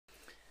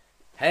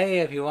Hey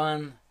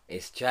everyone,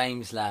 it's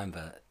James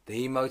Lambert,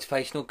 the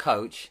motivational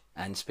coach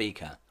and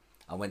speaker.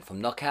 I went from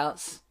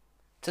knockouts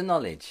to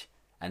knowledge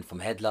and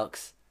from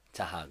headlocks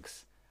to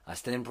hugs. I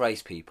still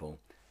embrace people,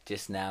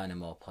 just now in a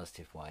more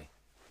positive way.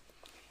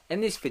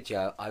 In this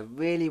video, I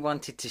really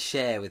wanted to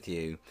share with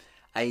you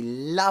a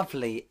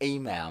lovely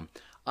email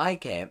I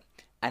get,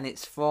 and it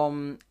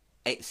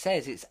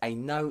says it's a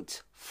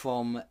note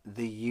from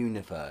the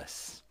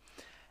universe,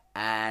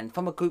 and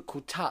from a group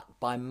called Tut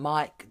by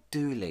Mike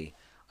Dooley.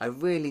 I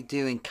really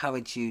do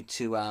encourage you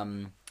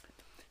to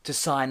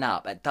sign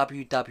up at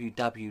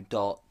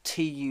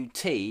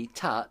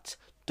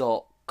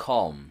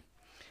www.tuttut.com.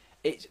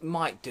 It's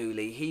Mike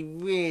Dooley. He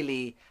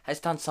really has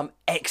done some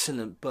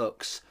excellent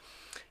books,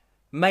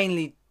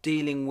 mainly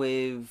dealing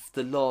with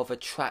the law of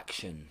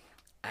attraction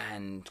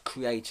and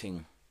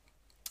creating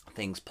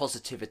things,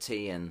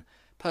 positivity and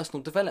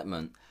personal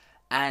development.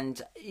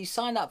 And you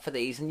sign up for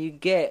these and you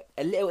get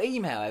a little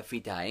email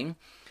every day,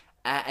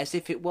 as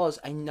if it was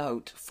a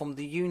note from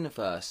the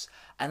universe,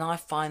 and I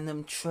find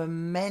them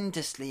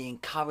tremendously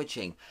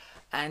encouraging,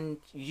 and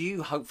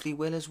you hopefully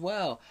will as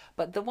well.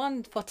 But the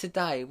one for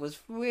today was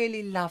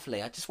really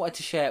lovely. I just wanted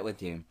to share it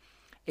with you.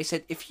 It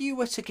said, if you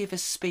were to give a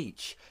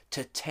speech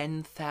to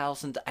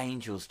 10,000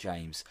 angels,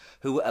 James,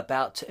 who were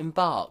about to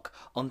embark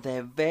on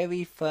their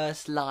very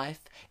first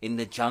life in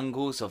the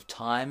jungles of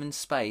time and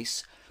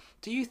space,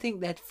 do you think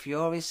they'd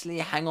furiously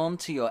hang on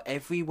to your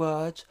every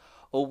word?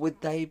 Or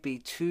would they be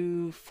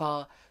too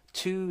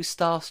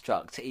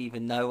starstruck to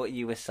even know what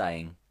you were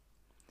saying?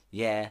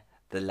 Yeah,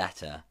 the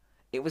latter.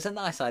 It was a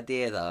nice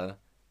idea though,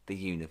 the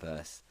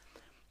universe.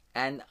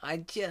 And I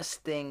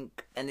just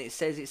think, and it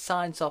says, it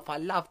signs off, I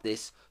love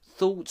this,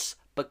 thoughts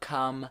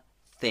become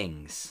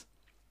things.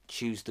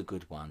 Choose the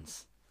good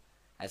ones.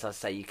 As I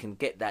say, you can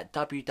get that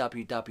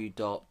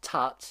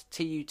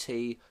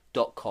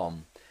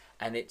www.tuttut.com,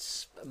 and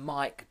it's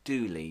Mike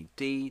Dooley,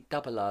 Dooley.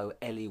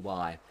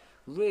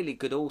 Really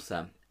good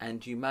author,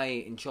 and you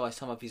may enjoy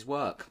some of his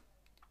work.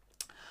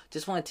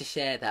 Just wanted to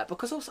share that,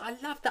 because also I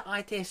love that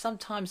idea,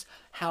 sometimes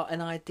how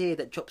an idea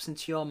that drops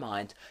into your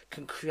mind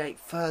can create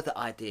further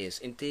ideas.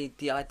 Indeed,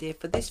 the idea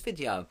for this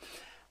video,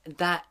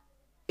 that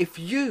if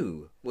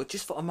you were,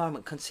 just for a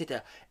moment,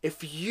 consider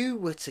if you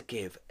were to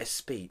give a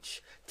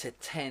speech to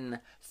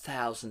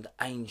 10,000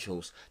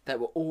 angels that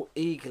were all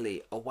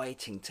eagerly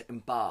awaiting to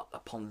embark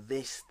upon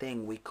this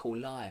thing we call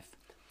life,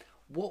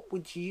 what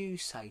would you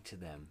say to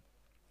them?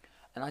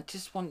 And I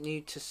just want you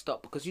to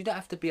stop, because you don't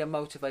have to be a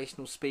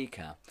motivational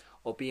speaker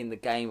or be in the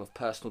game of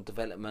personal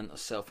development or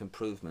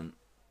self-improvement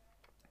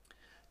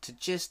to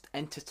just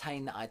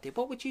entertain that idea.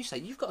 What would you say?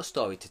 You've got a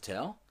story to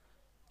tell.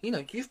 You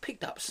know, you've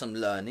picked up some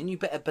learning. You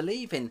better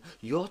believe in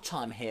your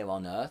time here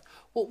on earth.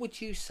 What would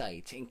you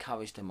say to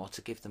encourage them or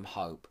to give them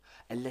hope?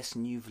 A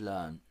lesson you've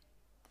learned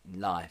in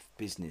life,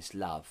 business,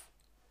 love.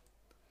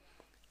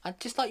 I'd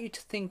just like you to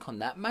think on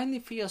that, mainly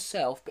for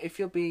yourself, but if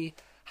you'll be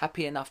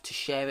happy enough to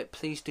share it,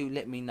 please do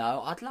let me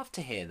know. I'd love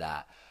to hear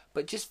that.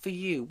 But just for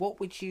you, what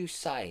would you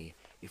say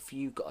if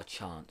you got a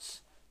chance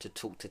to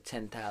talk to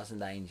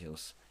 10,000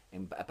 angels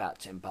about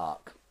to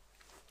embark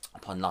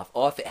upon life?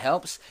 Or if it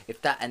helps,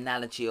 if that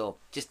analogy or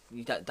just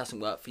doesn't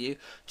work for you,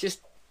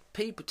 just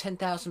people,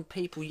 10,000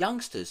 people,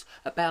 youngsters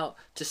about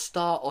to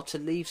start or to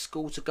leave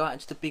school to go out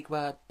into the big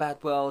bad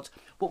world.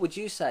 What would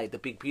you say? The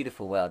big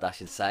beautiful world, I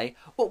should say.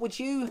 What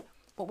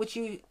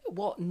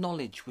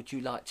knowledge would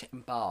you like to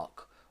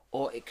embark?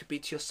 Or it could be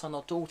to your son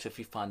or daughter if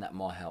you find that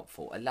more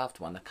helpful, a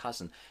loved one, a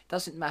cousin. It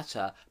doesn't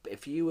matter, but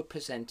if you were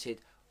presented,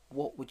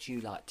 what would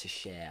you like to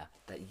share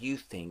that you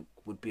think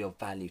would be of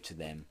value to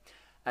them?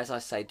 As I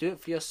say, do it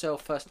for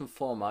yourself first and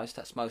foremost,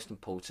 that's most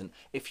important.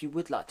 If you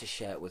would like to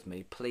share it with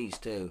me, please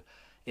do.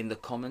 In the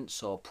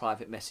comments or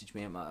private message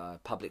me at my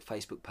public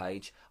Facebook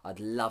page. I'd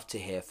love to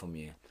hear from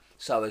you.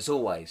 So as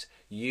always,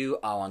 you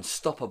are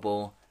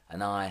unstoppable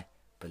and I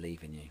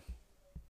believe in you.